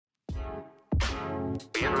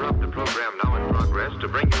We interrupt the program now in progress to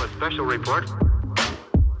bring you a special report.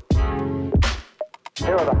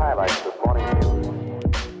 Here are the highlights this morning's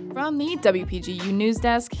news. From the WPGU News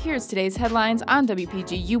Desk, here's today's headlines on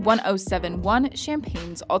WPGU 1071,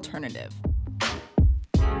 Champaign's Alternative.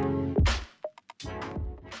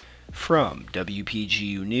 From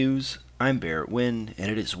WPGU News, I'm Barrett Wynn, and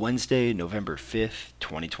it is Wednesday, November 5th,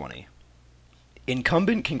 2020.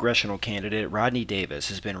 Incumbent congressional candidate Rodney Davis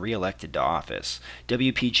has been re-elected to office.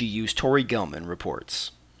 WPGU's Tori Gelman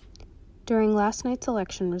reports. During last night's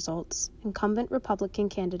election results, incumbent Republican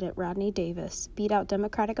candidate Rodney Davis beat out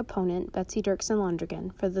Democratic opponent Betsy Dirksen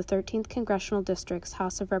Londrigan for the 13th Congressional District's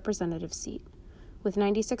House of Representatives seat. With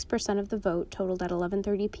 96% of the vote totaled at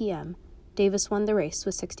 11:30 p.m., Davis won the race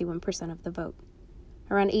with 61% of the vote.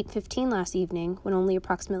 Around 8:15 last evening, when only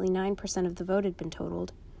approximately 9% of the vote had been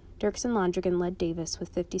totaled, Dirksen Londrigan led Davis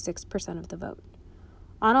with 56% of the vote.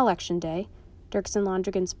 On Election Day, Dirksen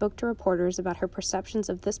Londrigan spoke to reporters about her perceptions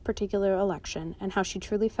of this particular election and how she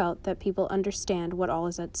truly felt that people understand what all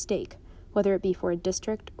is at stake, whether it be for a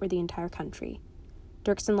district or the entire country.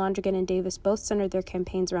 Dirksen Londrigan and Davis both centered their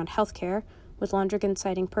campaigns around health care, with Londrigan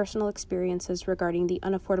citing personal experiences regarding the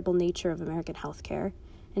unaffordable nature of American health care,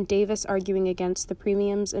 and Davis arguing against the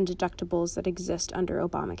premiums and deductibles that exist under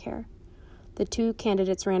Obamacare. The two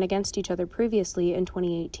candidates ran against each other previously in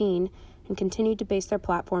 2018 and continued to base their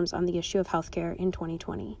platforms on the issue of healthcare in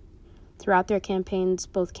 2020. Throughout their campaigns,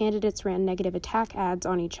 both candidates ran negative attack ads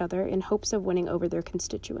on each other in hopes of winning over their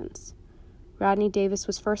constituents. Rodney Davis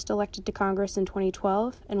was first elected to Congress in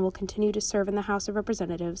 2012 and will continue to serve in the House of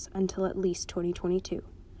Representatives until at least 2022.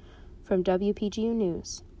 From WPGU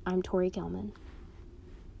News, I'm Tori Gelman.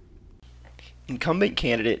 Incumbent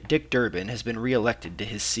candidate Dick Durbin has been re-elected to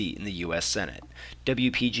his seat in the U.S. Senate.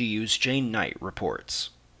 WPGU's Jane Knight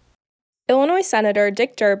reports. Illinois Senator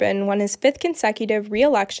Dick Durbin won his fifth consecutive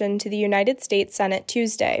re-election to the United States Senate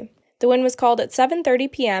Tuesday. The win was called at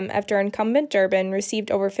 7:30 p.m. after incumbent Durbin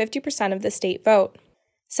received over 50% of the state vote.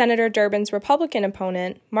 Senator Durbin's Republican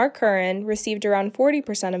opponent, Mark Curran, received around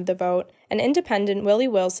 40% of the vote, and independent Willie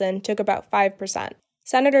Wilson took about 5%.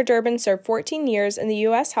 Senator Durbin served 14 years in the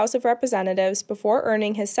U.S. House of Representatives before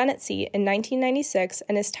earning his Senate seat in 1996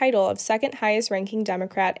 and his title of second highest-ranking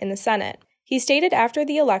Democrat in the Senate. He stated after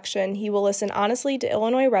the election he will listen honestly to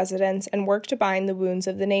Illinois residents and work to bind the wounds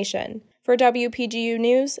of the nation. For WPGU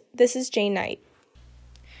News, this is Jane Knight.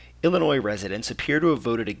 Illinois residents appear to have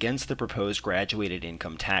voted against the proposed graduated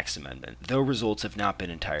income tax amendment, though results have not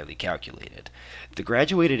been entirely calculated. The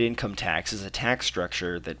graduated income tax is a tax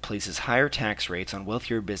structure that places higher tax rates on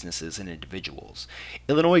wealthier businesses and individuals.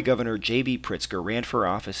 Illinois Governor J.B. Pritzker ran for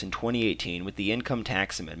office in 2018 with the income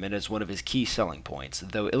tax amendment as one of his key selling points,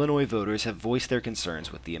 though Illinois voters have voiced their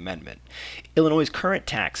concerns with the amendment. Illinois' current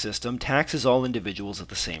tax system taxes all individuals at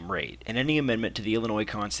the same rate, and any amendment to the Illinois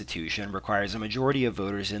Constitution requires a majority of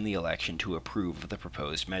voters in the election to approve of the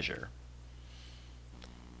proposed measure.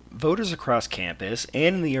 Voters across campus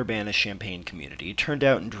and in the Urbana-Champaign community turned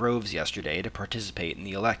out in droves yesterday to participate in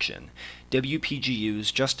the election.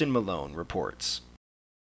 WPGU's Justin Malone reports.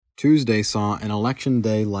 Tuesday saw an election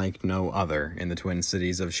day like no other in the Twin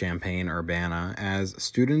Cities of Champaign-Urbana as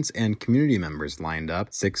students and community members lined up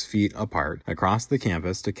 6 feet apart across the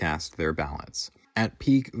campus to cast their ballots. At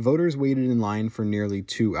peak, voters waited in line for nearly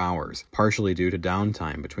 2 hours, partially due to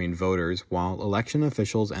downtime between voters, while election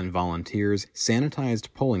officials and volunteers sanitized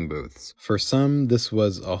polling booths. For some, this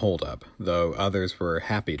was a holdup, though others were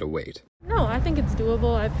happy to wait. No, I think it's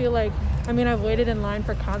doable. I feel like, I've waited in line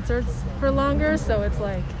for concerts for longer, so it's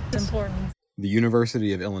important. The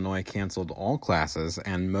University of Illinois canceled all classes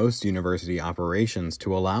and most university operations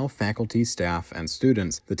to allow faculty, staff, and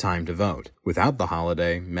students the time to vote. Without the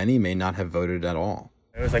holiday, many may not have voted at all.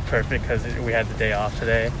 It was perfect because we had the day off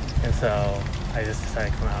today, and so I just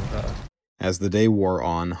decided to come out and vote. As the day wore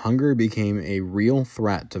on, hunger became a real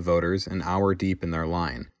threat to voters an hour deep in their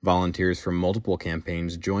line. Volunteers from multiple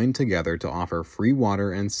campaigns joined together to offer free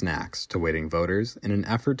water and snacks to waiting voters in an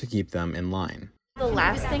effort to keep them in line. The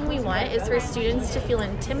last thing we want is for students to feel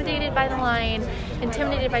intimidated by the line,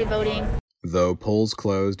 intimidated by voting. Though polls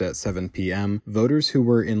closed at 7 p.m., voters who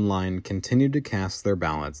were in line continued to cast their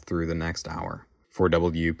ballots through the next hour. For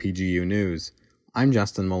WPGU News, I'm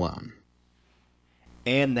Justin Malone.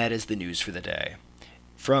 And that is the news for the day.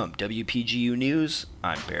 From WPGU News,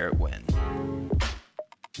 I'm Barrett Wynn.